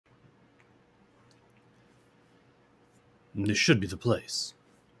This should be the place.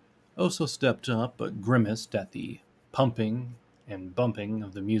 Oso stepped up, but grimaced at the pumping and bumping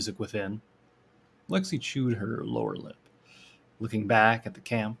of the music within. Lexi chewed her lower lip, looking back at the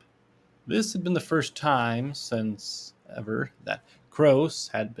camp. This had been the first time since ever that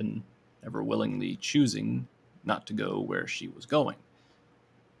Kroos had been ever willingly choosing not to go where she was going.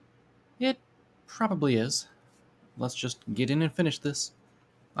 It probably is. Let's just get in and finish this.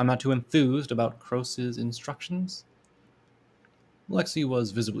 I'm not too enthused about Kroos's instructions. Lexi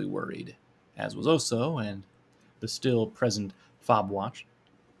was visibly worried, as was Oso and the still present Fobwatch.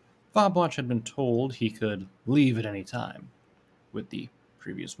 Fobwatch had been told he could leave at any time, with the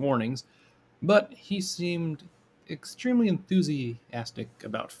previous warnings, but he seemed extremely enthusiastic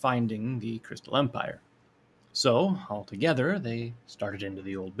about finding the Crystal Empire. So, altogether, they started into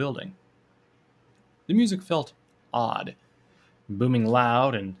the old building. The music felt odd, booming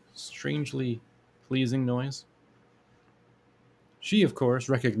loud and strangely pleasing noise. She, of course,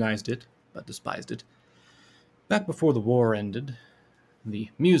 recognized it, but despised it. Back before the war ended, the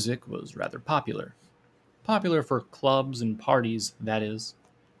music was rather popular. Popular for clubs and parties, that is.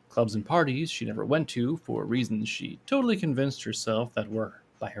 Clubs and parties she never went to for reasons she totally convinced herself that were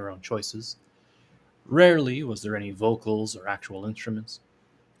by her own choices. Rarely was there any vocals or actual instruments.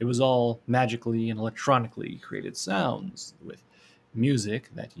 It was all magically and electronically created sounds with music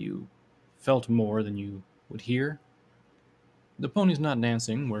that you felt more than you would hear. The ponies not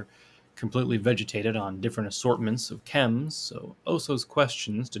dancing were completely vegetated on different assortments of chems, so Oso's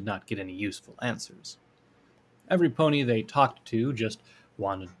questions did not get any useful answers. Every pony they talked to just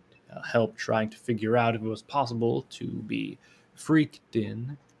wanted help trying to figure out if it was possible to be freaked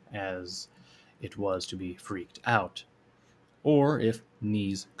in as it was to be freaked out. Or if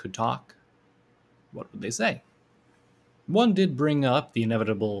knees could talk, what would they say? One did bring up the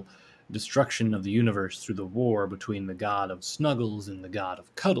inevitable destruction of the universe through the war between the god of snuggles and the god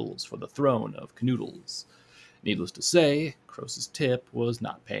of cuddles for the throne of Canoodles. Needless to say, Kroos's tip was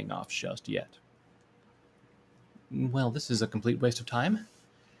not paying off just yet. Well, this is a complete waste of time.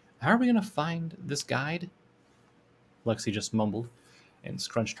 How are we going to find this guide? Lexi just mumbled and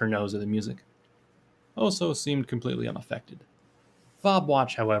scrunched her nose at the music. Oso seemed completely unaffected.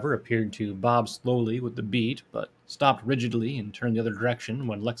 Fobwatch, however, appeared to bob slowly with the beat, but stopped rigidly and turned the other direction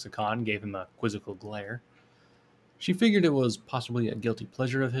when Lexicon gave him a quizzical glare. She figured it was possibly a guilty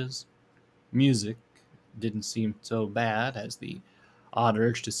pleasure of his. Music didn't seem so bad as the odd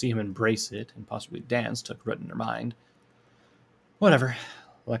urge to see him embrace it and possibly dance took root in her mind. Whatever,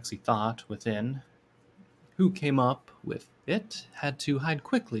 Lexi thought within. Who came up with it had to hide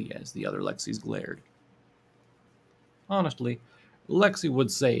quickly as the other Lexis glared. Honestly, Lexi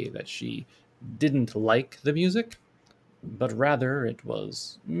would say that she didn't like the music, but rather it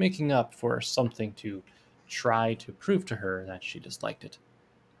was making up for something to try to prove to her that she disliked it.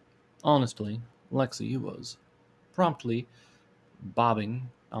 Honestly, Lexi was promptly bobbing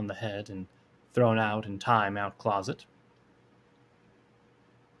on the head and thrown out in time out closet.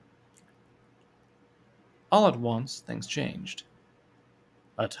 All at once, things changed.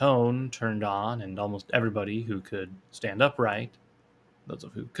 A tone turned on, and almost everybody who could stand upright, those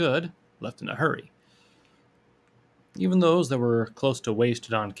of who could, left in a hurry. Even those that were close to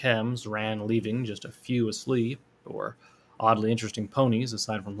wasted on chems ran, leaving just a few asleep, or oddly interesting ponies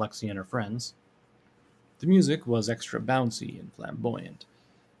aside from Lexi and her friends. The music was extra bouncy and flamboyant,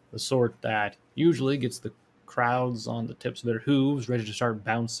 the sort that usually gets the crowds on the tips of their hooves ready to start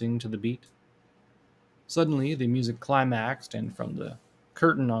bouncing to the beat. Suddenly, the music climaxed, and from the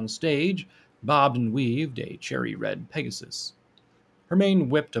curtain on stage bobbed and weaved a cherry-red Pegasus. Her mane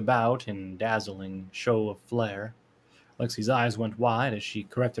whipped about in dazzling show of flare. Lexi's eyes went wide as she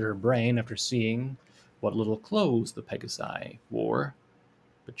corrected her brain after seeing what little clothes the Pegasi wore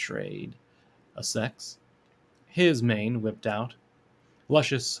betrayed a sex. His mane whipped out,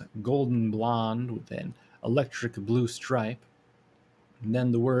 luscious golden blonde with an electric blue stripe. And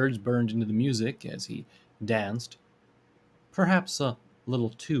then the words burned into the music as he danced, perhaps a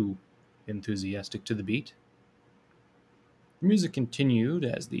little too enthusiastic to the beat. The music continued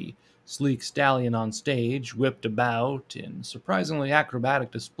as the sleek stallion on stage whipped about in surprisingly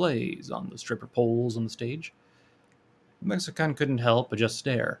acrobatic displays on the stripper poles on the stage. The Mexican couldn't help but just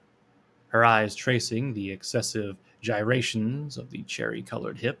stare, her eyes tracing the excessive gyrations of the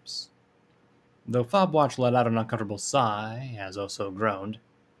cherry-colored hips. Though Fobwatch let out an uncomfortable sigh as Oso groaned.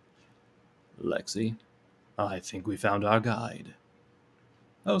 Lexi, I think we found our guide.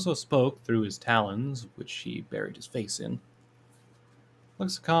 Oso spoke through his talons, which he buried his face in.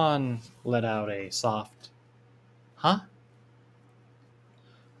 Lexicon let out a soft, huh?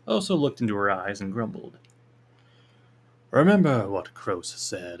 Oso looked into her eyes and grumbled. Remember what Kroos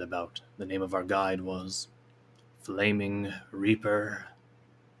said about the name of our guide was? Flaming Reaper?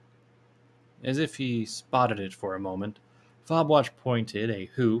 As if he spotted it for a moment, Fobwatch pointed a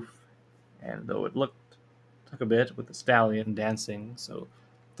hoof, and though it took a bit with the stallion dancing so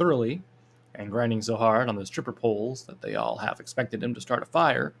thoroughly and grinding so hard on the stripper poles that they all half expected him to start a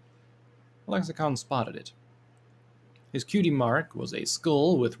fire, Lexicon spotted it. His cutie mark was a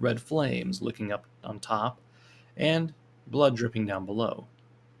skull with red flames licking up on top and blood dripping down below.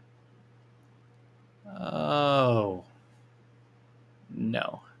 Oh,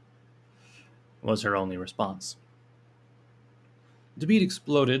 no, was her only response. The beat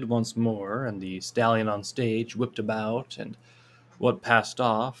exploded once more, and the stallion on stage whipped about, and what passed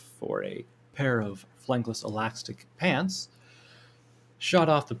off for a pair of flankless elastic pants shot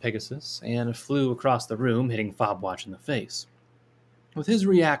off the Pegasus and flew across the room, hitting Fobwatch in the face. With his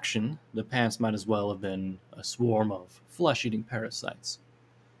reaction, the pants might as well have been a swarm of flesh-eating parasites.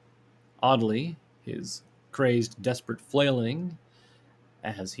 Oddly, his crazed, desperate flailing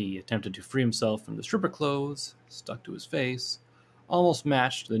as he attempted to free himself from the stripper clothes stuck to his face almost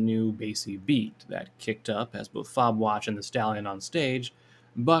matched the new bassy beat that kicked up as both Fobwatch and the stallion on stage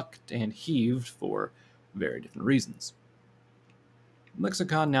bucked and heaved for very different reasons.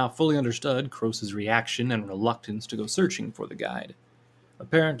 Lexicon now fully understood Kroos' reaction and reluctance to go searching for the guide.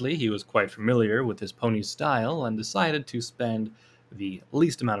 Apparently, he was quite familiar with his pony's style and decided to spend the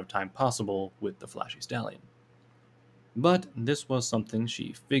least amount of time possible with the flashy stallion. But this was something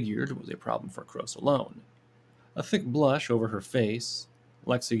she figured was a problem for Kroos alone. A thick blush over her face,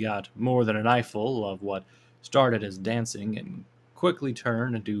 Lexi got more than an eyeful of what started as dancing and quickly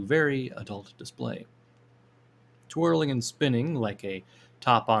turned into very adult display. Twirling and spinning like a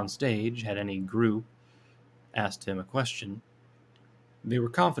top on stage had any group asked him a question, they were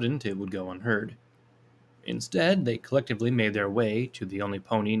confident it would go unheard. Instead, they collectively made their way to the only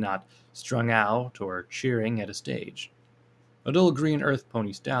pony not strung out or cheering at a stage. A dull green earth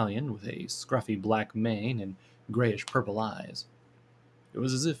pony stallion with a scruffy black mane and grayish-purple eyes. It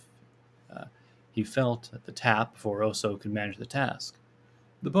was as if he felt at the tap before Oso could manage the task.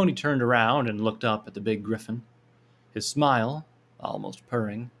 The pony turned around and looked up at the big griffin, his smile almost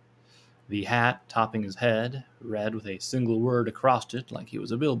purring, the hat topping his head, read with a single word across it like he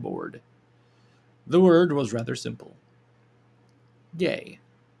was a billboard. The word was rather simple. Gay.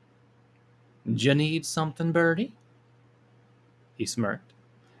 "D'ya need something, birdie?" He smirked,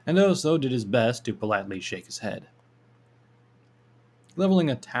 and Oso did his best to politely shake his head. Leveling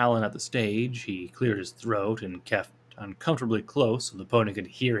a talon at the stage, he cleared his throat and kept uncomfortably close so the pony could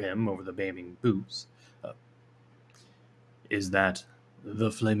hear him over the bamming boots. Is that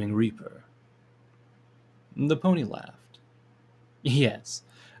the Flaming Reaper? The pony laughed. Yes,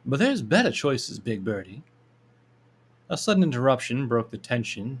 but there's better choices, Big Birdie. A sudden interruption broke the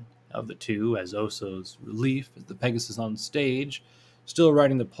tension of the two as Oso's relief as the Pegasus on stage, still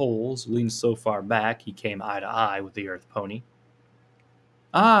riding the poles, leaned so far back he came eye to eye with the earth pony.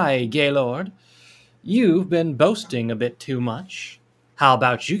 Aye, Gaylord, you've been boasting a bit too much. How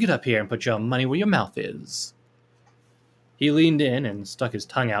about you get up here and put your money where your mouth is? He leaned in and stuck his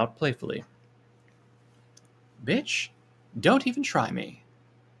tongue out playfully. Bitch, don't even try me,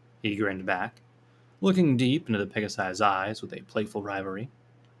 he grinned back, looking deep into the Pegasus' eyes with a playful rivalry.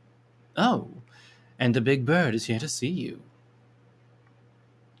 Oh, and the big bird is here to see you.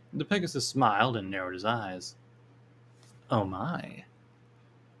 The Pegasus smiled and narrowed his eyes. Oh my.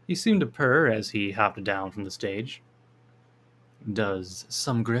 He seemed to purr as he hopped down from the stage. Does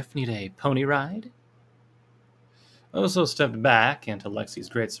some Griff need a pony ride? Oso stepped back, and to Lexi's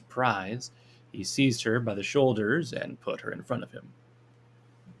great surprise, he seized her by the shoulders and put her in front of him.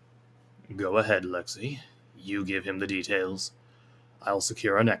 Go ahead, Lexi. You give him the details. I'll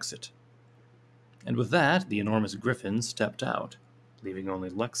secure an exit. And with that, the enormous griffin stepped out, leaving only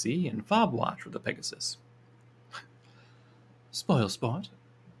Lexi and Fobwatch with the Pegasus. Spoil sport.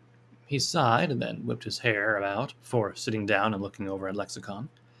 He sighed and then whipped his hair about before sitting down and looking over at Lexicon.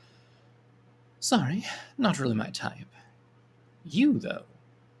 Sorry, not really my type. You, though.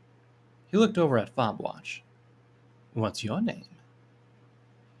 He looked over at Fobwatch. What's your name?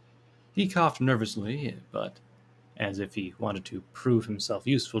 He coughed nervously, but as if he wanted to prove himself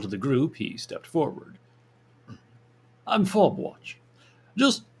useful to the group, he stepped forward. I'm Fobwatch.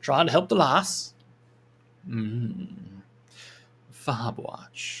 Just trying to help the lass.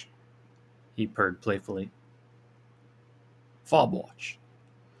 Fobwatch, he purred playfully. Fobwatch.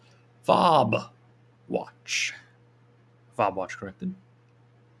 Fobwatch, Fobwatch corrected.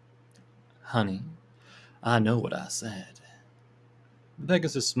 Honey, I know what I said. The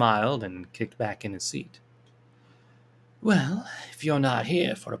Pegasus smiled and kicked back in his seat. Well, if you're not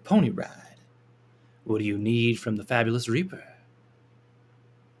here for a pony ride, what do you need from the fabulous Reaper?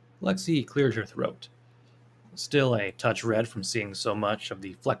 Lexi cleared her throat, still a touch red from seeing so much of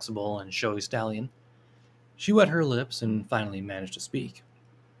the flexible and showy stallion. She wet her lips and finally managed to speak.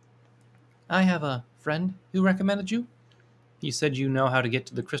 I have a friend who recommended you. He said you know how to get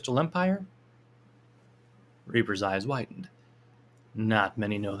to the Crystal Empire. Reaper's eyes widened. Not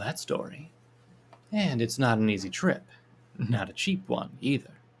many know that story. And it's not an easy trip. Not a cheap one,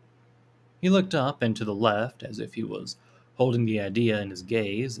 either. He looked up and to the left as if he was holding the idea in his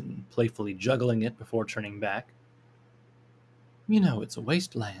gaze and playfully juggling it before turning back. You know it's a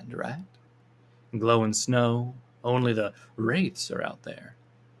wasteland, right? Glowing snow, only the wraiths are out there.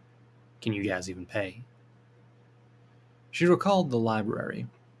 Can you guys even pay? She recalled the library,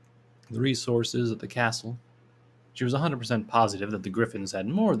 the resources at the castle. She was 100% positive that the Griffins had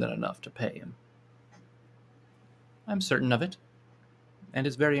more than enough to pay him. I'm certain of it, and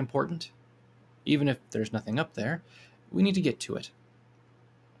it's very important. Even if there's nothing up there, we need to get to it.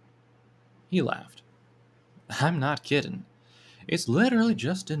 He laughed. I'm not kidding. It's literally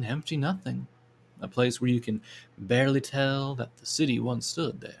just an empty nothing. A place where you can barely tell that the city once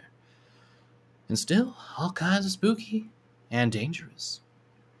stood there. And still, all kinds of spooky and dangerous.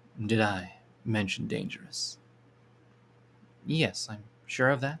 Did I mention dangerous? Yes, I'm sure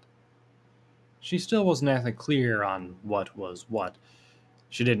of that. She still wasn't exactly clear on what was what.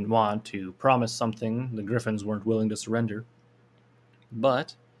 She didn't want to promise something the Griffins weren't willing to surrender.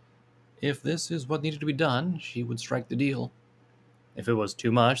 But if this is what needed to be done, she would strike the deal. If it was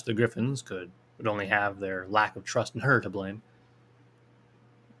too much, the Griffins would only have their lack of trust in her to blame.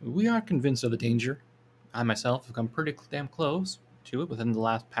 We are convinced of the danger. I myself have come pretty damn close to it within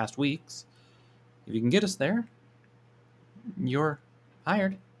the past weeks. If you can get us there, you're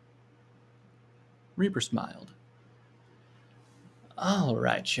hired. Reaper smiled. All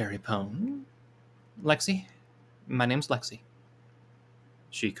right, Cherry Pone. Lexi. My name's Lexi.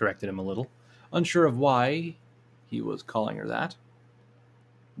 She corrected him a little, unsure of why he was calling her that.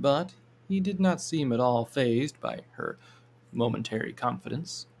 But he did not seem at all fazed by her momentary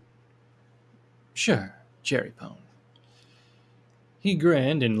confidence. Sure, Cherry Pone. He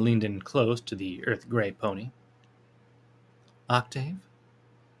grinned and leaned in close to the earth gray pony. Octave,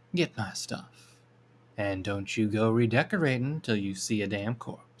 get my stuff. And don't you go redecorating till you see a damn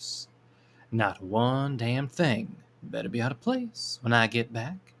corpse. Not one damn thing better be out of place when I get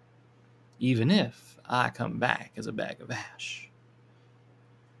back, even if I come back as a bag of ash.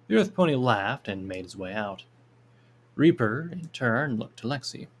 The earth pony laughed and made his way out. Reaper, in turn, looked to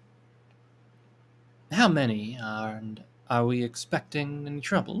Lexi. How many are we expecting any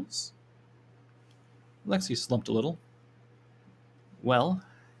troubles? Lexi slumped a little. Well,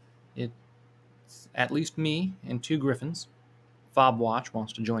 it's at least me and 2 Griffins. Fobwatch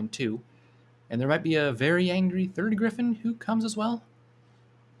wants to join too. And there might be a very angry 3rd Griffin who comes as well.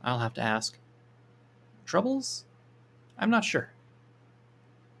 I'll have to ask. Troubles? I'm not sure.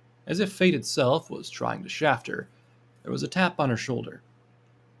 As if fate itself was trying to shaft her, there was a tap on her shoulder.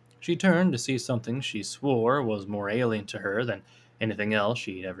 She turned to see something she swore was more alien to her than anything else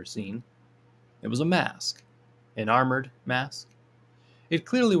she'd ever seen. It was a mask. An armored mask. It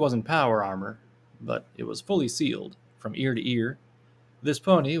clearly wasn't power armor, but it was fully sealed, from ear to ear. This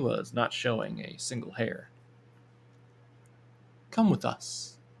pony was not showing a single hair. Come with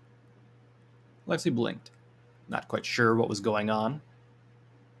us. Lexi blinked, not quite sure what was going on.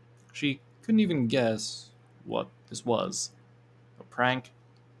 She couldn't even guess what this was. A prank?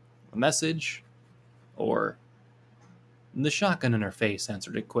 A message? Or... The shotgun in her face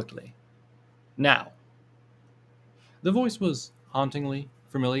answered it quickly. Now. The voice was hauntingly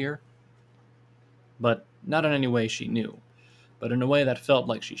familiar, but not in any way she knew, but in a way that felt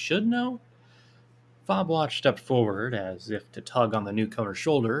like she should know. Fobwatch stepped forward as if to tug on the newcomer's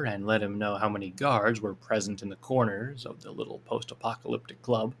shoulder and let him know how many guards were present in the corners of the little post-apocalyptic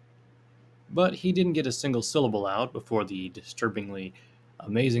club. But he didn't get a single syllable out before the disturbingly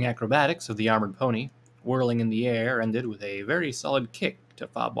amazing acrobatics of the armored pony, whirling in the air, ended with a very solid kick to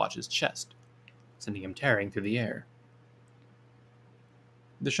Fobwatch's chest, sending him tearing through the air.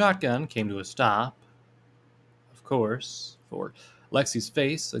 The shotgun came to a stop, of course, for Lexi's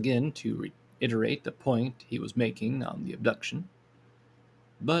face again to reiterate the point he was making on the abduction.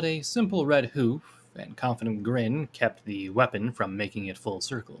 But a simple red hoof and confident grin kept the weapon from making it full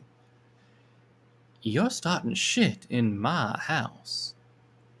circle. You're starting shit in my house.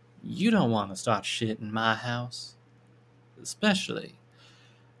 You don't want to start shit in my house. Especially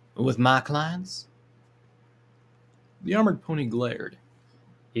with my clients. The armored pony glared.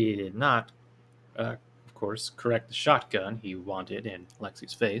 He did not, of course, correct the shotgun he wanted in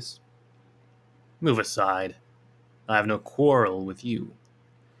Lexi's face. Move aside. I have no quarrel with you.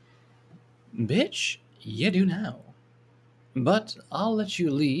 Bitch, you do now. But I'll let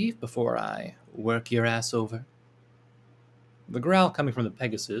you leave before I work your ass over. The growl coming from the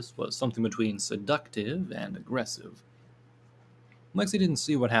Pegasus was something between seductive and aggressive. Lexi didn't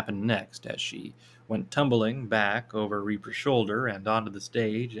see what happened next as she went tumbling back over Reaper's shoulder and onto the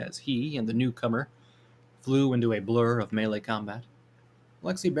stage as he and the newcomer flew into a blur of melee combat.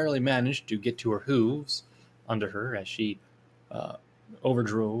 Lexi barely managed to get to her hooves under her as she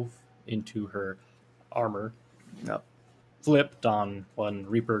overdrove into her armor, flipped on when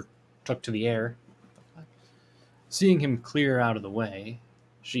Reaper took to the air. Seeing him clear out of the way,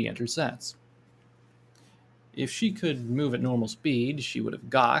 she entered Sats. If she could move at normal speed, she would have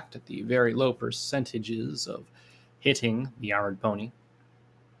gawked at the very low percentages of hitting the armored pony.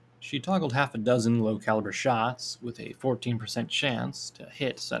 She toggled half a dozen low-caliber shots with a 14% chance to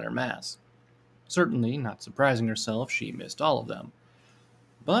hit center mass. Certainly, not surprising herself, she missed all of them.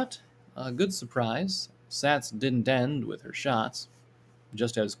 But, a good surprise, Sats didn't end with her shots.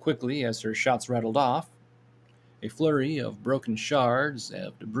 Just as quickly as her shots rattled off, a flurry of broken shards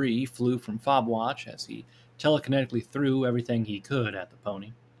of debris flew from Fobwatch as he telekinetically threw everything he could at the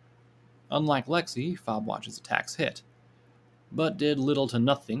pony. Unlike Lexi, Fobwatch's attacks hit, but did little to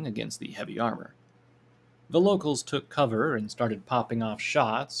nothing against the heavy armor. The locals took cover and started popping off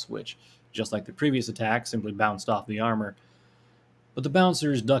shots, which, just like the previous attack, simply bounced off the armor. But the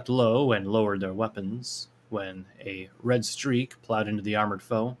bouncers ducked low and lowered their weapons when a red streak plowed into the armored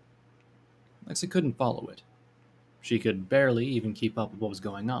foe. Lexi couldn't follow it. She could barely even keep up with what was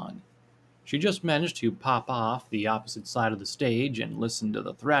going on. She just managed to pop off the opposite side of the stage and listen to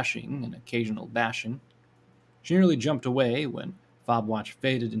the thrashing and occasional bashing. She nearly jumped away when Fobwatch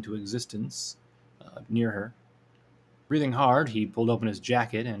faded into existence near her. Breathing hard, he pulled open his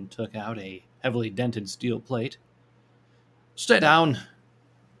jacket and took out a heavily dented steel plate. Stay down.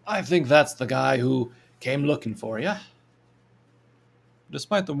 I think that's the guy who came looking for you.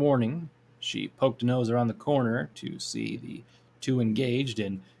 Despite the warning, she poked a nose around the corner to see the two engaged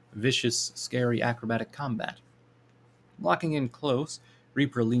in vicious, scary acrobatic combat. Locking in close,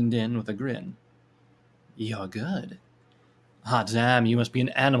 Reaper leaned in with a grin. You're good. Hot damn, you must be an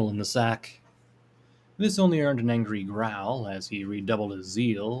animal in the sack. This only earned an angry growl as he redoubled his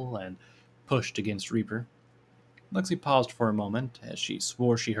zeal and pushed against Reaper. Lexi paused for a moment as she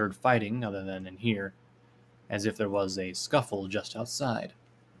swore she heard fighting other than in here, as if there was a scuffle just outside.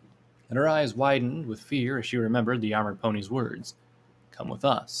 And her eyes widened with fear as she remembered the armored pony's words. Come with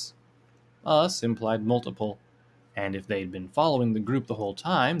us. Us implied multiple, and if they'd been following the group the whole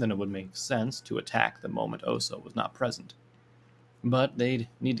time, then it would make sense to attack the moment Oso was not present. But they'd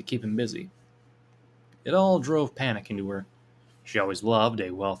need to keep him busy. It all drove panic into her. She always loved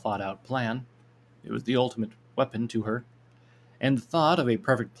a well-thought-out plan. It was the ultimate weapon to her, and the thought of a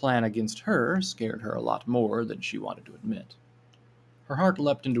perfect plan against her scared her a lot more than she wanted to admit. Her heart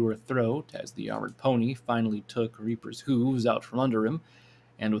leapt into her throat as the armored pony finally took Reaper's hooves out from under him,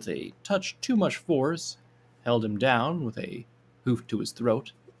 and with a touch too much force, held him down with a hoof to his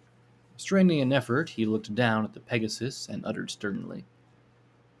throat. Straining an effort, he looked down at the Pegasus and uttered sternly,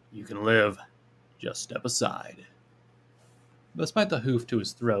 You can live. Just step aside. Despite the hoof to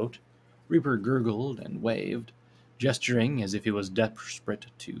his throat, Reaper gurgled and waved, gesturing as if he was desperate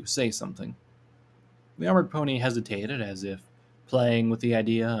to say something. The armored pony hesitated as if playing with the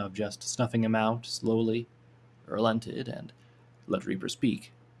idea of just snuffing him out slowly, relented, and let Reaper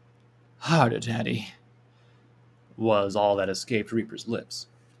speak. Harder, Daddy, was all that escaped Reaper's lips.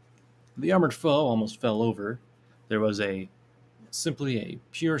 The armored foe almost fell over. There was simply a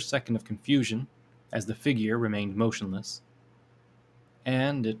pure second of confusion as the figure remained motionless.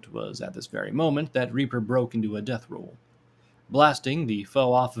 And it was at this very moment that Reaper broke into a death roll, blasting the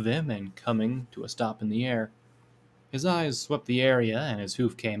foe off of him and coming to a stop in the air. His eyes swept the area and his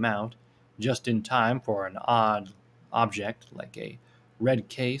hoof came out, just in time for an odd object like a red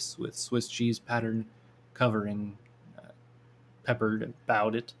case with Swiss cheese pattern covering peppered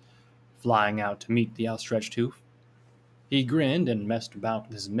about it, flying out to meet the outstretched hoof. He grinned and messed about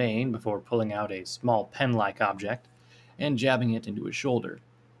with his mane before pulling out a small pen-like object and jabbing it into his shoulder,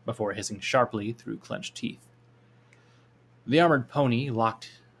 before hissing sharply through clenched teeth. The armored pony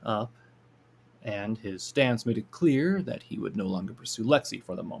locked up, and his stance made it clear that he would no longer pursue Lexi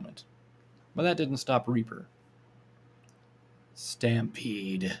for the moment. But that didn't stop Reaper.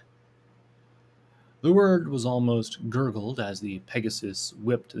 Stampede. The word was almost gurgled as the Pegasus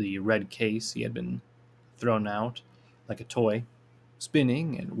whipped the red case he had been thrown out like a toy,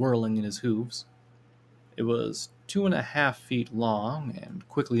 spinning and whirling in his hooves. It was 2.5 feet long and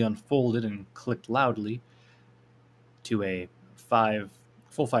quickly unfolded and clicked loudly to a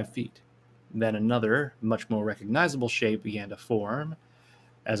full 5 feet. Then another, much more recognizable shape began to form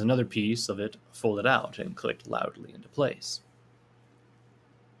as another piece of it folded out and clicked loudly into place.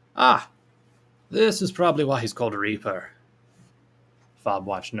 Ah, this is probably why he's called a Reaper,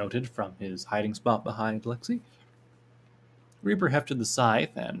 Fobwatch noted from his hiding spot behind Lexi. Reaper hefted the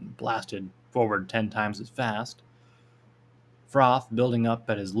scythe and blasted forward 10 times as fast, froth building up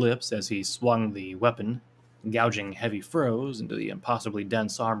at his lips as he swung the weapon, gouging heavy furrows into the impossibly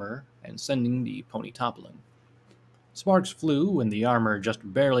dense armor and sending the pony toppling. Sparks flew and the armor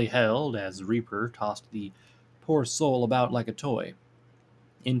just barely held as Reaper tossed the poor soul about like a toy.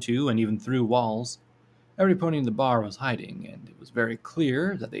 Into and even through walls, every pony in the bar was hiding, and it was very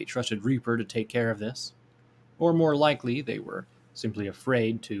clear that they trusted Reaper to take care of this. Or more likely, they were simply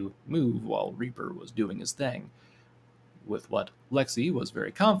afraid to move while Reaper was doing his thing, with what Lexi was very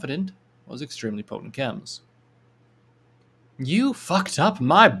confident was extremely potent chems. You fucked up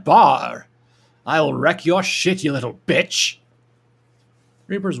my bar! I'll wreck your shit, you little bitch!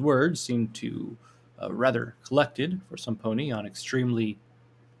 Reaper's words seemed to rather collected for some pony on extremely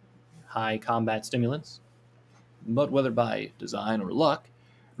high combat stimulants. But whether by design or luck,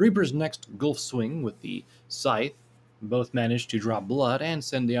 Reaper's next gulf swing with the scythe both managed to draw blood and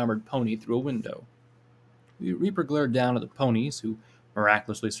send the armored pony through a window. The Reaper glared down at the ponies, who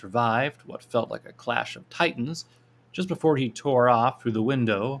miraculously survived what felt like a clash of titans just before he tore off through the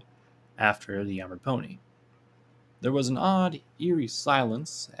window after the armored pony. There was an odd, eerie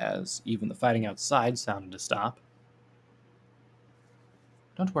silence as even the fighting outside sounded to stop.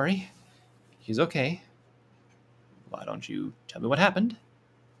 Don't worry, he's okay. Why don't you tell me what happened?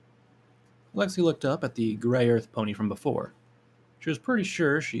 Lexi looked up at the gray earth pony from before. She was pretty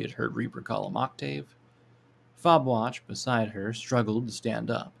sure she had heard Reaper call him Octave. Fobwatch beside her struggled to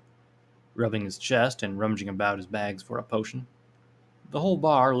stand up, rubbing his chest and rummaging about his bags for a potion. The whole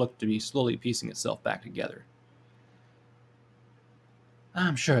bar looked to be slowly piecing itself back together.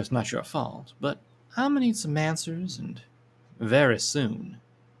 I'm sure it's not your fault, but I'm gonna need some answers, and very soon.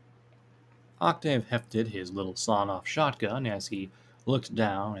 Octave hefted his little sawn-off shotgun as he looked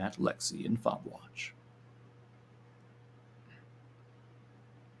down at Lexi and Fobwatch.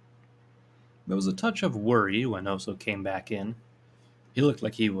 There was a touch of worry when Oso came back in. He looked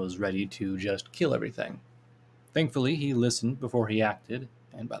like he was ready to just kill everything. Thankfully, he listened before he acted,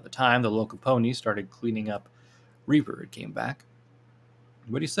 and by the time the local ponies started cleaning up, Reaper had came back.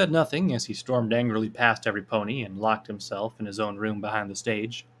 But he said nothing as he stormed angrily past every pony and locked himself in his own room behind the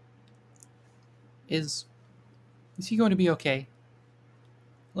stage. Is he going to be okay?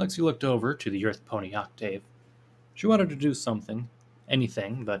 Lexi looked over to the earth pony Octave. She wanted to do something,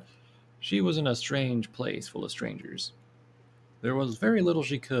 anything, but she was in a strange place full of strangers. There was very little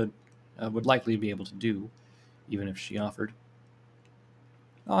she would likely be able to do, even if she offered.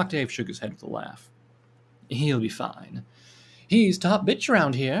 Octave shook his head with a laugh. He'll be fine. He's top bitch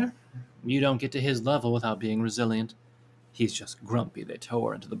around here. You don't get to his level without being resilient. He's just grumpy they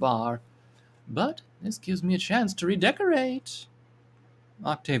tore into the bar. But this gives me a chance to redecorate.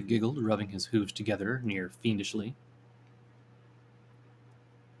 Octave giggled, rubbing his hooves together near fiendishly.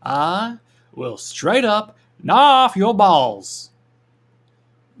 I will straight up gnaw off your balls.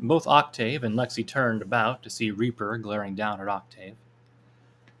 Both Octave and Lexi turned about to see Reaper glaring down at Octave.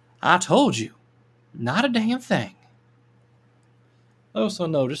 I told you, not a damn thing. Oso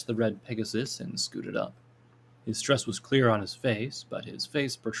noticed the red Pegasus and scooted up. His stress was clear on his face, but his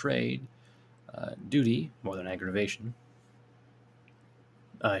face portrayed duty more than aggravation.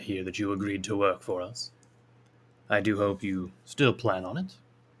 I hear that you agreed to work for us. I do hope you still plan on it.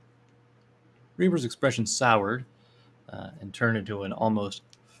 Reaper's expression soured and turned into an almost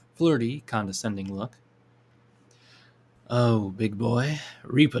flirty, condescending look. Oh, big boy,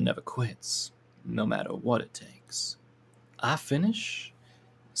 Reaper never quits, no matter what it takes. I finish,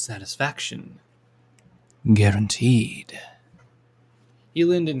 satisfaction guaranteed. He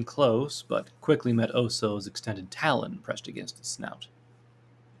leaned in close, but quickly met Oso's extended talon pressed against his snout.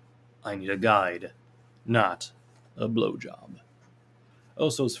 I need a guide, not a blowjob.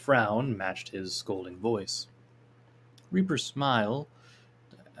 Oso's frown matched his scolding voice. Reaper's smile,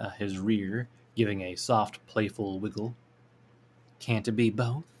 his rear giving a soft, playful wiggle. Can't it be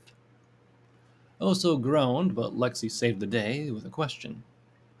both? Oso groaned, but Lexi saved the day with a question.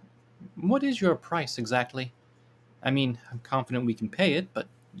 What is your price exactly? I mean, I'm confident we can pay it, but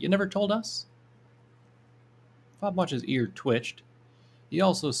you never told us? Fobwatch's ear twitched. He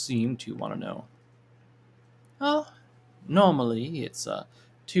also seemed to want to know. Oh, normally it's a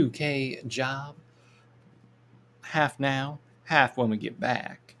 2K job, half now, half when we get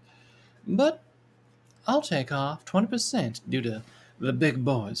back. But I'll take off 20% due to the big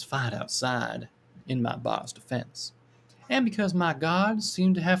boys' fight outside, in my bar's defense. And because my guards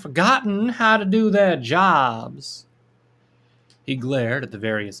seem to have forgotten how to do their jobs." He glared at the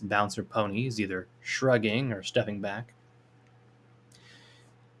various bouncer ponies, either shrugging or stepping back.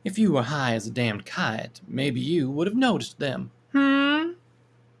 "If you were high as a damned kite, maybe you would have noticed them.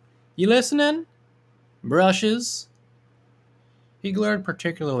 You listening? Brushes?" He glared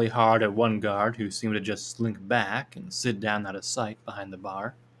particularly hard at one guard who seemed to just slink back and sit down out of sight behind the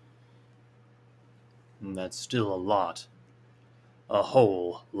bar. "That's still a lot. A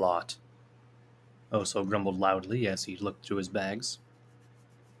whole lot," Oso grumbled loudly as he looked through his bags.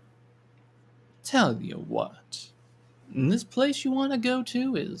 "Tell you what, this place you want to go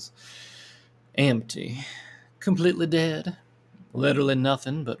to is empty, completely dead. Literally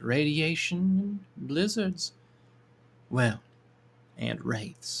nothing but radiation and blizzards. Well, and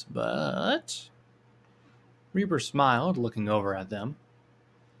wraiths, but..." Reaper smiled, looking over at them.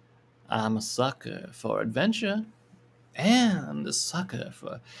 "I'm a sucker for adventure, and a sucker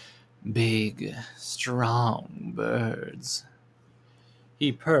for big, strong birds."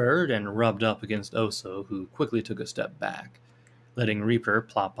 He purred and rubbed up against Oso, who quickly took a step back, letting Reaper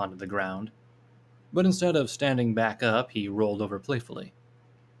plop onto the ground. But instead of standing back up, he rolled over playfully.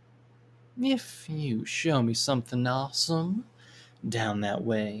 "If you show me something awesome down that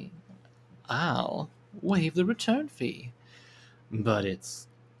way, I'll waive the return fee. But it's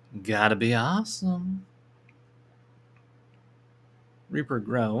gotta be awesome." Reaper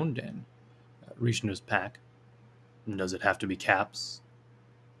groaned and reached into his pack. "Does it have to be caps?"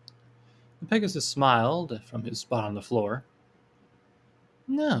 The Pegasus smiled from his spot on the floor.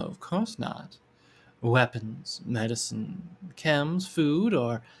 "No, of course not. Weapons, medicine, chems, food,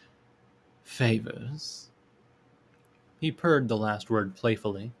 or favors." He purred the last word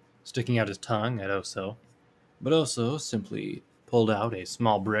playfully, sticking out his tongue at Oso, but Oso simply pulled out a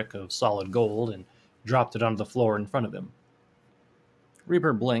small brick of solid gold and dropped it onto the floor in front of him.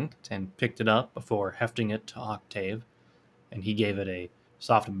 Reaper blinked and picked it up before hefting it to Octave, and he gave it a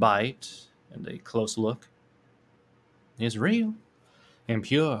soft bite and a close look. "It's real, and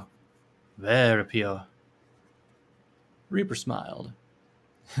pure, very pure." Reaper smiled.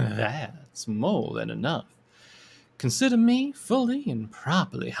 "That's more than enough. Consider me fully and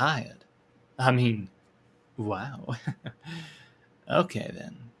properly hired. I mean, wow." "Okay,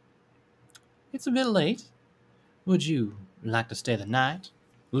 then. It's a bit late. Would you like to stay the night,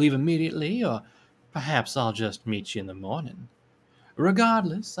 leave immediately, or perhaps I'll just meet you in the morning?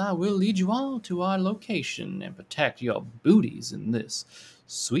 Regardless, I will lead you all to our location and protect your booties in this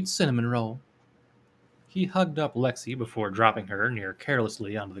sweet cinnamon roll." He hugged up Lexi before dropping her near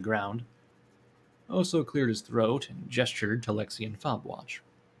carelessly onto the ground. Oso cleared his throat and gestured to Lexi and Fobwatch.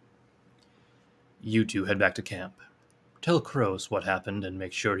 "You two head back to camp. Tell Kroos what happened and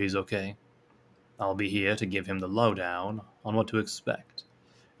make sure he's okay. I'll be here to give him the lowdown on what to expect,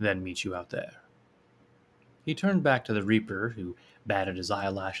 then meet you out there." He turned back to the Reaper, who batted his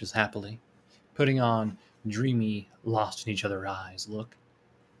eyelashes happily, putting on dreamy, lost-in-each-other-eyes look.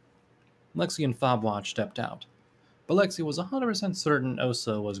 Lexi and Fobwatch stepped out, but Lexi was 100% certain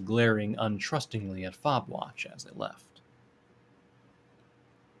Oso was glaring untrustingly at Fobwatch as they left.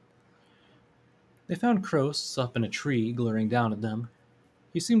 They found Kroos up in a tree, glaring down at them.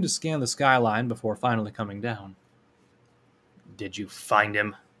 He seemed to scan the skyline before finally coming down. "Did you find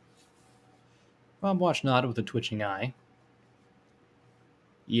him?" Fobwatch nodded with a twitching eye.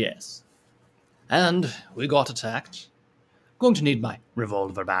 "Yes. And we got attacked. Going to need my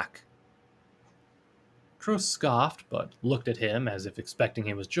revolver back." Kroos scoffed, but looked at him as if expecting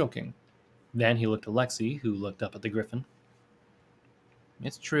he was joking. Then he looked at Lexi, who looked up at the Griffin.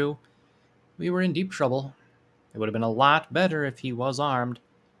 "It's true. We were in deep trouble. It would have been a lot better if he was armed.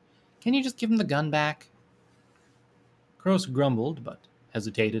 Can you just give him the gun back?" Kroos grumbled, but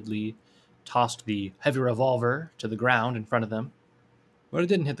hesitantly tossed the heavy revolver to the ground in front of them. But it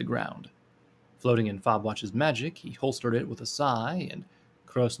didn't hit the ground. Floating in Fobwatch's magic, he holstered it with a sigh, and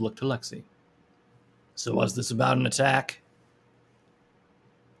Kroos looked to Lexi. "So was this about an attack?"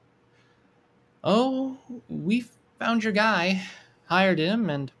 "Oh, we found your guy, hired him,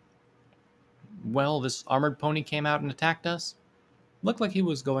 and... well, this armored pony came out and attacked us. Looked like he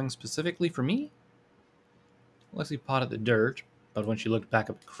was going specifically for me." Lexi pawed at the dirt, but when she looked back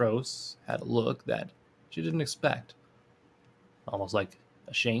up at Kroos, had a look that she didn't expect. Almost like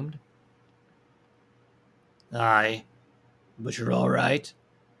ashamed. "Aye, but you're all right."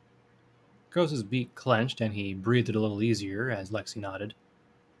 Kroos' beak clenched and he breathed a little easier as Lexi nodded.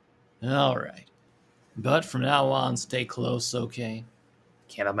 "All right. But from now on, stay close, okay?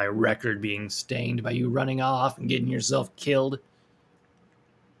 Can't have my record being stained by you running off and getting yourself killed.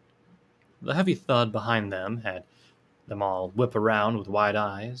 The heavy thud behind them had them all whip around with wide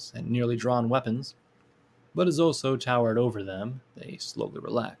eyes and nearly drawn weapons, but as Oso towered over them, they slowly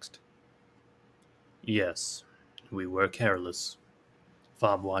relaxed. Yes, we were careless.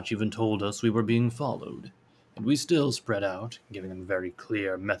 Fobwatch even told us we were being followed, and we still spread out, giving them a very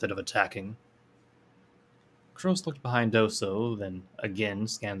clear method of attacking. Kroos looked behind Oso, then again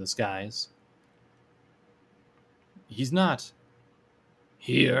scanned the skies. He's not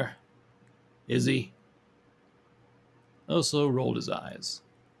here, is he? Oso rolled his eyes.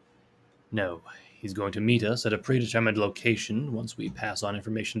 No, he's going to meet us at a predetermined location once we pass on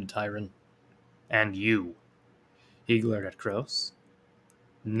information to Tyron. And you. He glared at Kroos.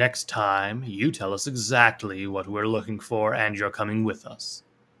 Next time, you tell us exactly what we're looking for and you're coming with us.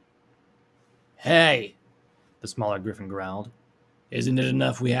 Hey, the smaller griffin growled. Isn't it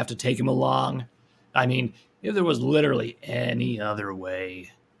enough we have to take him along? I mean, if there was literally any other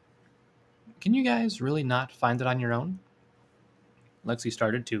way. Can you guys really not find it on your own? Lexi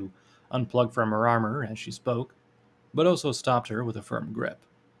started to unplug from her armor as she spoke, but also stopped her with a firm grip.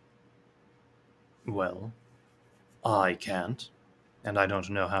 Well, I can't, and I don't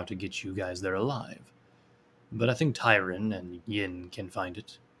know how to get you guys there alive. But I think Tyron and Yin can find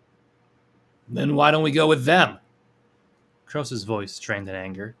it. Then why don't we go with them? Kroos' voice strained in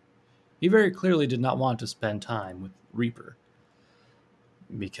anger. He very clearly did not want to spend time with Reaper.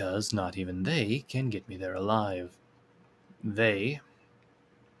 Because not even they can get me there alive. They're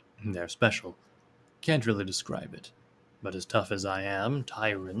special. Can't really describe it. But as tough as I am,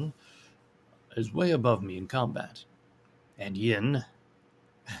 Tyron is way above me in combat. And Yin...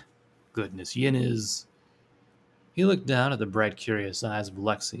 Goodness, Yin is... He looked down at the bright, curious eyes of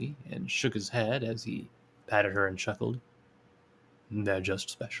Lexi and shook his head as he patted her and chuckled. They're just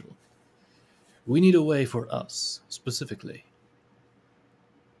special. We need a way for us, specifically.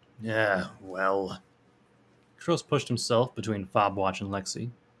 Yeah, well... Kroos pushed himself between Fobwatch and Lexi.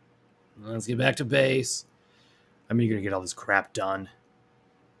 Let's get back to base. I'm eager to get all this crap done.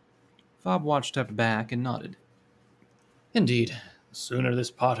 Fobwatch stepped back and nodded. Indeed. The sooner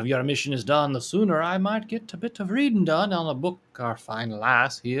this part of your mission is done, the sooner I might get a bit of reading done on a book our fine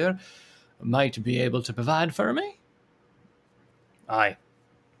lass here might be able to provide for me. Aye.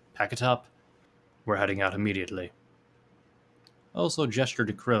 Pack it up. We're heading out immediately. Also gestured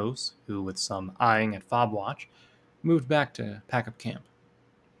to Kroos, who, with some eyeing at Fobwatch, moved back to pack up camp.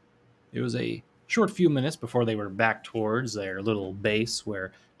 It was a short few minutes before they were back towards their little base,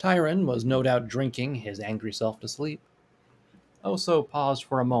 where Tyron was no doubt drinking his angry self to sleep. Oso paused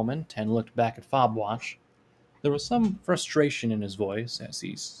for a moment and looked back at Fobwatch. There was some frustration in his voice as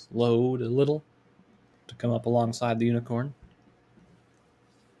he slowed a little to come up alongside the unicorn.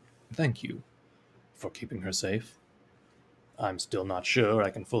 Thank you for keeping her safe. I'm still not sure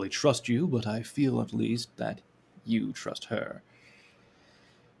I can fully trust you, but I feel at least that you trust her.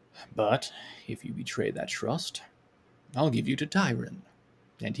 But if you betray that trust, I'll give you to Tyron,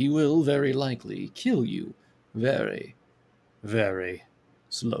 and he will very likely kill you very, very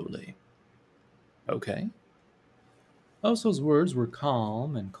slowly. Okay? Oso's words were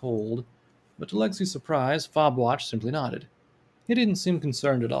calm and cold, but to Lexi's surprise, Fobwatch simply nodded. He didn't seem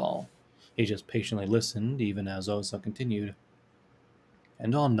concerned at all. He just patiently listened, even as Oso continued.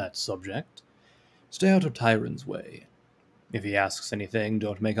 And on that subject, stay out of Tyron's way. If he asks anything,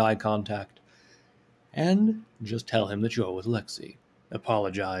 don't make eye contact. And just tell him that you're with Lexi.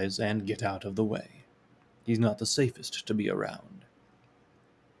 Apologize and get out of the way. He's not the safest to be around.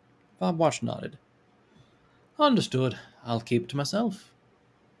 Fobwatch nodded. Understood. I'll keep it to myself.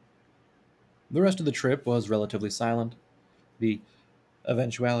 The rest of the trip was relatively silent. The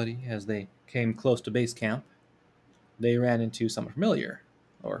eventuality, as they came close to base camp, they ran into someone familiar,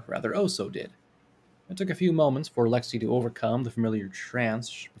 or rather Oso did. It took a few moments for Lexi to overcome the familiar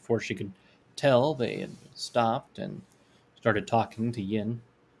trance before she could tell they had stopped and started talking to Yin.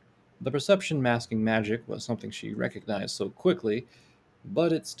 The perception masking magic was something she recognized so quickly,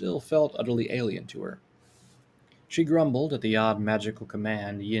 but it still felt utterly alien to her. She grumbled at the odd magical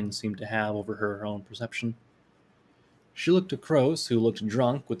command Yin seemed to have over her own perception. She looked at Kroos, who looked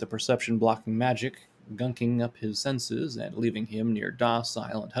drunk with the perception-blocking magic, gunking up his senses and leaving him near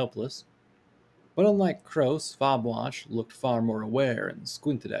docile and helpless. But unlike Kroos, Fobwatch looked far more aware and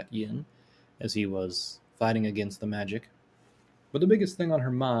squinted at Yin as he was fighting against the magic. But the biggest thing on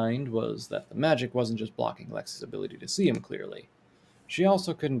her mind was that the magic wasn't just blocking Lexi's ability to see him clearly. She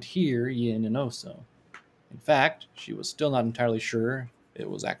also couldn't hear Yin and Oso. In fact, she was still not entirely sure it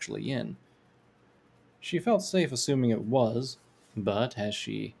was actually Yin. She felt safe assuming it was, but as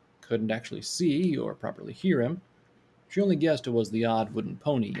she couldn't actually see or properly hear him, she only guessed it was the odd wooden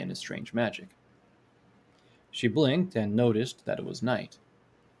pony and his strange magic. She blinked and noticed that it was night.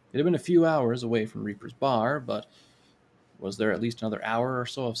 It had been a few hours away from Reaper's bar, but was there at least another hour or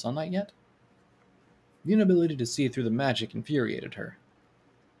so of sunlight yet? The inability to see through the magic infuriated her.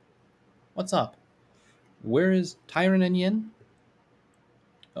 What's up? Where is Tyron and Yin?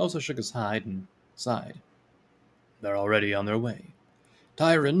 Also shook his head and sighed. They're already on their way.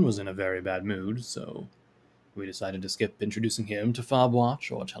 Tyron was in a very bad mood, so we decided to skip introducing him to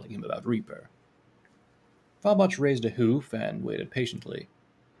Fobwatch or telling him about Reaper. Fobwatch raised a hoof and waited patiently.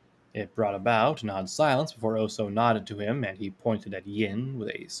 It brought about an odd silence before Oso nodded to him and he pointed at Yin with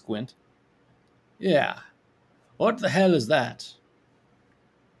a squint. Yeah, what the hell is that?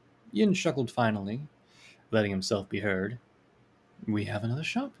 Yin chuckled finally, letting himself be heard. We have another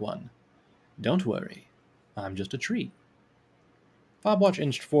sharp one. Don't worry, I'm just a tree. Fobwatch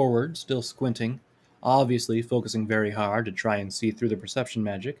inched forward, still squinting, obviously focusing very hard to try and see through the perception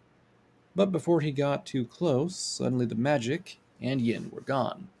magic. But before he got too close, suddenly the magic and Yin were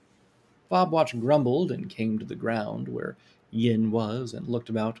gone. Fobwatch grumbled and came to the ground where Yin was and looked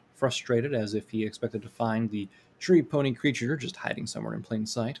about, frustrated as if he expected to find the tree pony creature just hiding somewhere in plain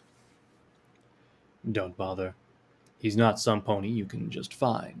sight. Don't bother. He's not some pony you can just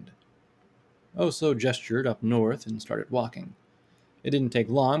find. Oso gestured up north and started walking. It didn't take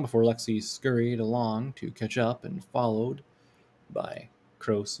long before Lexi scurried along to catch up and followed by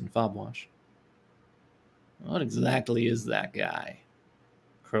Kroos and Fobwatch. What exactly is that guy?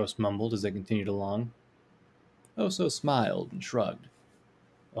 Kroos mumbled as they continued along. Oso smiled and shrugged.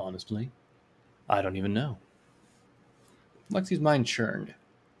 Honestly, I don't even know. Lexi's mind churned.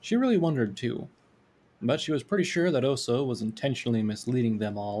 She really wondered too, but she was pretty sure that Oso was intentionally misleading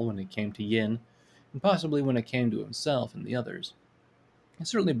them all when it came to Yin, and possibly when it came to himself and the others. It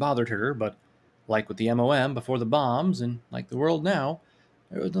certainly bothered her, but like with the MOM before the bombs, and like the world now,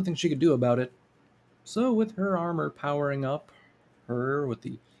 there was nothing she could do about it. So with her armor powering up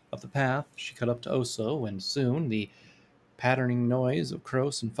the path, she cut up to Oso, and soon the patterning noise of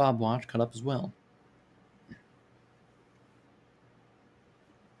Kroos and Fobwatch cut up as well.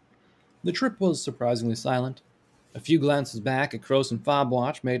 The trip was surprisingly silent. A few glances back at Kroos and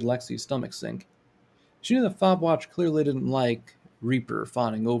Fobwatch made Lexi's stomach sink. She knew that Fobwatch clearly didn't like Reaper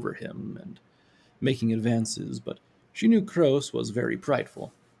fawning over him and making advances, but she knew Kroos was very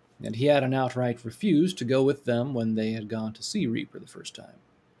prideful, and he had an outright refused to go with them when they had gone to see Reaper the first time.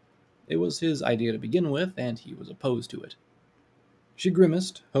 It was his idea to begin with, and he was opposed to it. She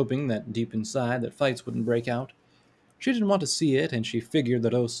grimaced, hoping that deep inside that fights wouldn't break out. She didn't want to see it, and she figured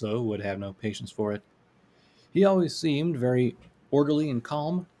that Oso would have no patience for it. He always seemed very orderly and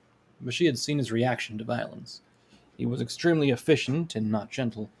calm, but she had seen his reaction to violence. He was extremely efficient and not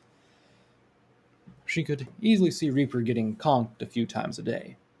gentle. She could easily see Reaper getting conked a few times a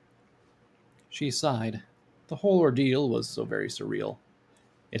day. She sighed. The whole ordeal was so very surreal.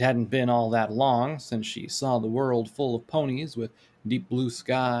 It hadn't been all that long since she saw the world full of ponies with deep blue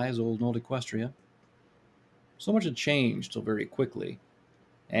skies old Equestria. So much had changed so very quickly,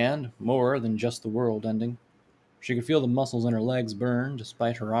 and more than just the world ending. She could feel the muscles in her legs burn,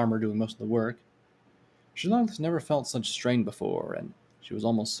 despite her armor doing most of the work. She never felt such strain before, and she was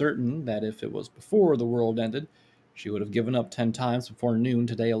almost certain that if it was before the world ended, she would have given up 10 times before noon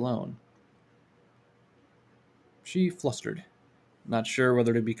today alone. She flustered, not sure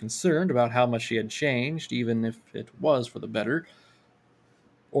whether to be concerned about how much she had changed, even if it was for the better,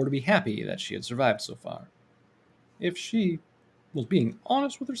 or to be happy that she had survived so far. If she was being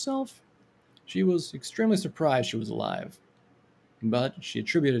honest with herself, she was extremely surprised she was alive, but she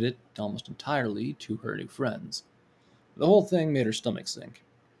attributed it almost entirely to her new friends. The whole thing made her stomach sink,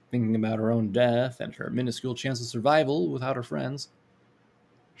 thinking about her own death and her minuscule chance of survival without her friends.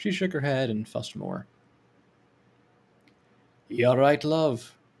 She shook her head and fussed more. You all right,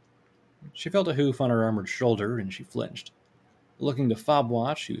 love? She felt a hoof on her armored shoulder, and she flinched, looking to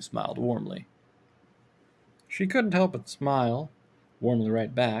Fobwatch, who smiled warmly. She couldn't help but smile, warmly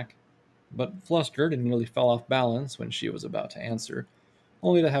right back, but flustered and nearly fell off balance when she was about to answer,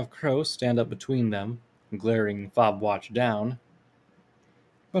 only to have Kroos stand up between them, glaring Fobwatch down.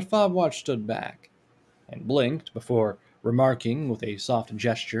 But Fobwatch stood back, and blinked before remarking with a soft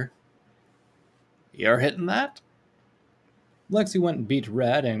gesture, You're hitting that? Lexi went beet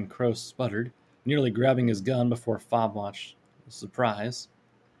red and Kroos sputtered, nearly grabbing his gun before Fobwatch was surprised.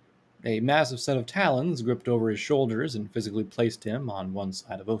 A massive set of talons gripped over his shoulders and physically placed him on one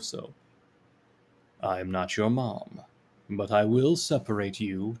side of Oso. I am not your mom, but I will separate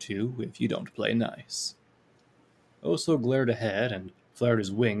you two if you don't play nice. Oso glared ahead and flared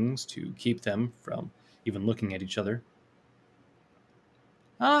his wings to keep them from even looking at each other.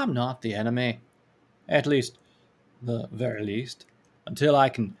 I'm not the enemy. At least, the very least, until I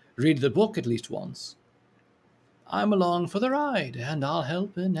can read the book at least once. I'm along for the ride, and I'll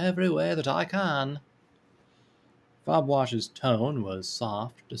help in every way that I can. Fobwash's tone was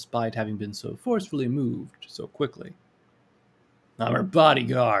soft, despite having been so forcefully moved so quickly. I'm her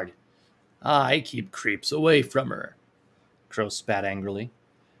bodyguard. I keep creeps away from her. Crow spat angrily,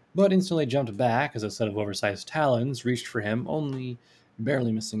 but instantly jumped back as a set of oversized talons reached for him, only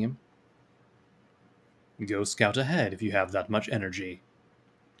barely missing him. Go scout ahead if you have that much energy.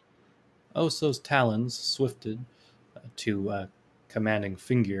 Oso's talons swifted to a commanding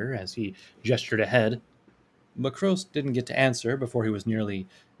finger as he gestured ahead, but Kroos didn't get to answer before he was nearly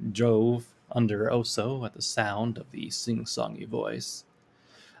drove under Oso at the sound of the sing-songy voice.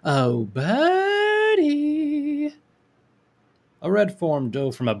 Oh, buddy! A red form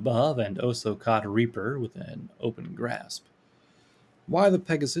dove from above, and Oso caught Reaper with an open grasp. Why the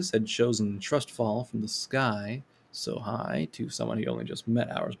Pegasus had chosen Trustfall from the sky so high to someone he only just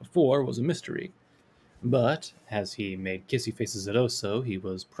met hours before was a mystery, but as he made kissy faces at Oso, he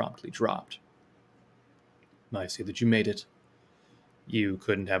was promptly dropped. I see that you made it. You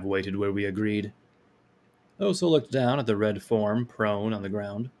couldn't have waited where we agreed. Oso looked down at the red form prone on the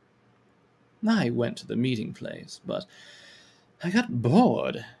ground. I went to the meeting place, but I got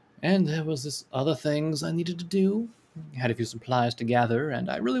bored, and there was this other things I needed to do. Had a few supplies to gather, and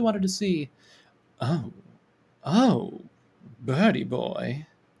I really wanted to see... Oh, birdie boy.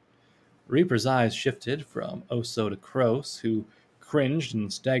 Reaper's eyes shifted from Oso to Kroos, who cringed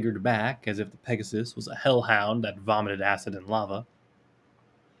and staggered back as if the Pegasus was a hellhound that vomited acid and lava.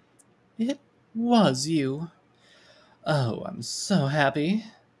 It was you. Oh, I'm so happy.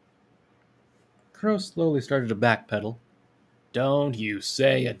 Kroos slowly started to backpedal. Don't you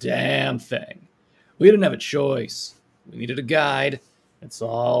say a damn thing. We didn't have a choice. We needed a guide. That's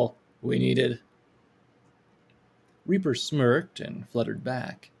all we needed. Reaper smirked and fluttered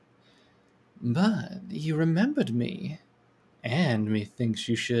back. But you remembered me, and methinks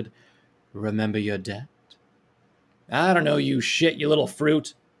you should remember your debt. I don't know you shit, you little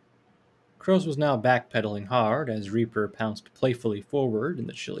fruit. Kroos was now backpedaling hard as Reaper pounced playfully forward in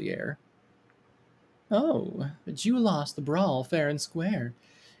the chilly air. Oh, but you lost the brawl fair and square.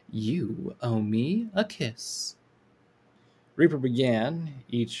 You owe me a kiss. Reaper began,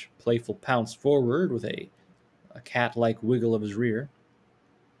 each playful pounce forward with a cat-like wiggle of his rear.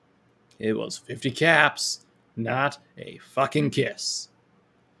 It was 50 caps, not a fucking kiss.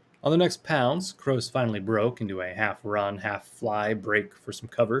 On the next pounce, Kroos finally broke into a half-run, half-fly break for some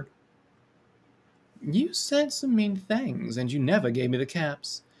cover. You said some mean things, and you never gave me the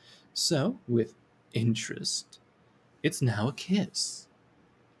caps. So, with interest, it's now a kiss.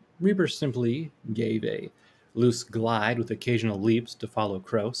 Reaper simply gave a loose glide with occasional leaps to follow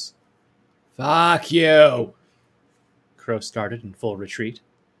Kroos. Fuck you! Kroos started in full retreat.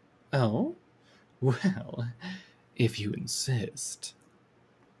 Oh? Well, if you insist.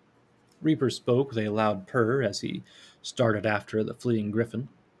 Reaper spoke with a loud purr as he started after the fleeing griffin.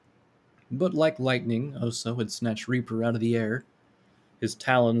 But like lightning, Oso had snatched Reaper out of the air, his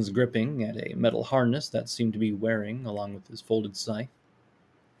talons gripping at a metal harness that seemed to be wearing along with his folded scythe.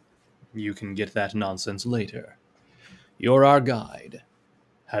 You can get that nonsense later. You're our guide.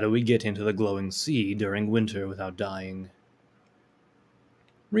 How do we get into the glowing sea during winter without dying?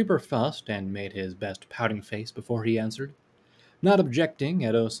 Reaper fussed and made his best pouting face before he answered, not objecting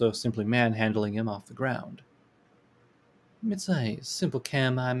at Oso simply manhandling him off the ground. It's a simple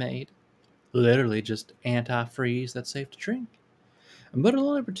chem I made. Literally just antifreeze that's safe to drink. But it'll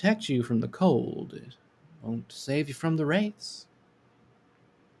only protect you from the cold. It won't save you from the wraiths.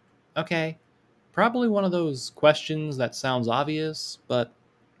 Okay, probably one of those questions that sounds obvious, but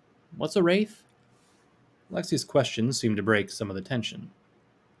what's a wraith? Lexi's question seemed to break some of the tension.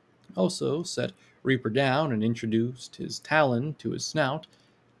 Oso set Reaper down and introduced his talon to his snout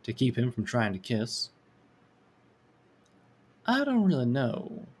to keep him from trying to kiss. I don't really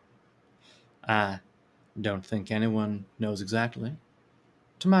know. I don't think anyone knows exactly.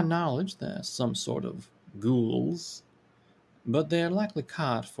 To my knowledge, they're some sort of ghouls, but they're likely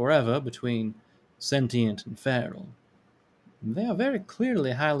caught forever between sentient and feral. They are very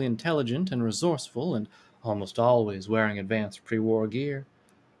clearly highly intelligent and resourceful and almost always wearing advanced pre-war gear,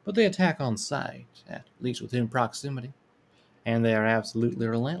 but they attack on sight, at least within proximity, and they are absolutely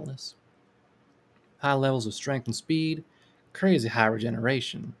relentless. High levels of strength and speed, crazy high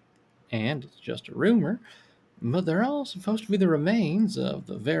regeneration, and it's just a rumor, But they're all supposed to be the remains of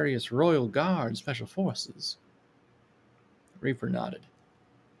the various Royal Guard Special Forces. Reaper nodded.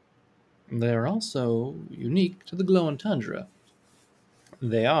 They're also unique to the glowing tundra.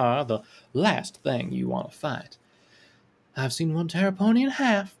 They are the last thing you want to fight. I've seen one tear a pony in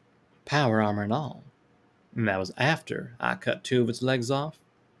half, power armor and all. And that was after I cut 2 of its legs off.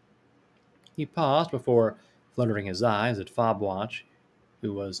 He paused before fluttering his eyes at Fobwatch,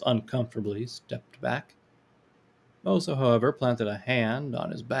 who was uncomfortably stepped back. Oso, however, planted a hand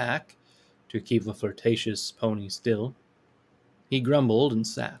on his back to keep the flirtatious pony still. He grumbled and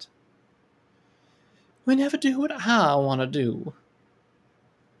sat. We never do what I want to do.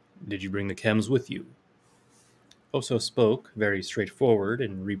 Did you bring the chems with you? Oso spoke, very straightforward,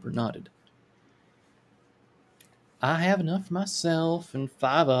 and Reaper nodded. I have enough for myself and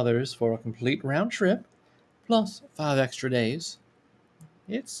 5 others for a complete round trip, plus 5 extra days.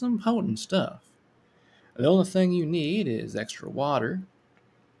 It's some potent stuff. The only thing you need is extra water,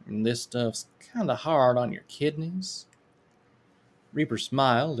 and this stuff's kinda hard on your kidneys. Reaper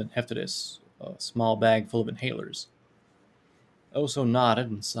smiled and hefted a small bag full of inhalers. Oso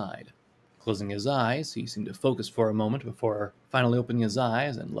nodded and sighed. Closing his eyes, he seemed to focus for a moment before finally opening his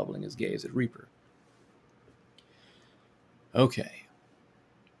eyes and leveling his gaze at Reaper. Okay.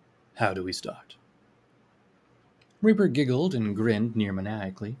 How do we start? Reaper giggled and grinned near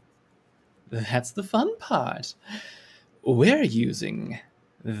maniacally. That's the fun part. We're using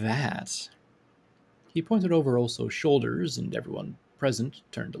that. He pointed over Oso's shoulders, and everyone present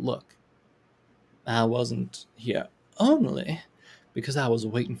turned to look. I wasn't here only because I was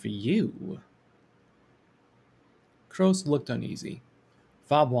waiting for you. Kroos looked uneasy.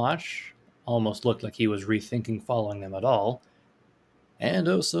 Fobwatch almost looked like he was rethinking following them at all, and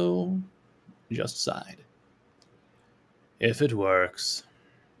Oso just sighed. If it works.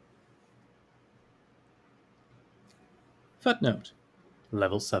 Footnote.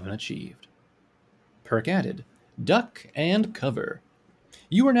 Level 7 achieved. Perk added. Duck and cover.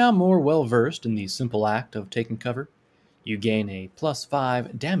 You are now more well-versed in the simple act of taking cover. You gain a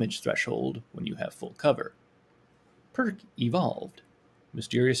 +5 damage threshold when you have full cover. Perk evolved.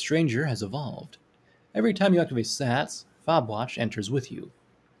 Mysterious Stranger has evolved. Every time you activate stats, Fobwatch enters with you.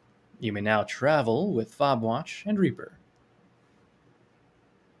 You may now travel with Fobwatch and Reaper.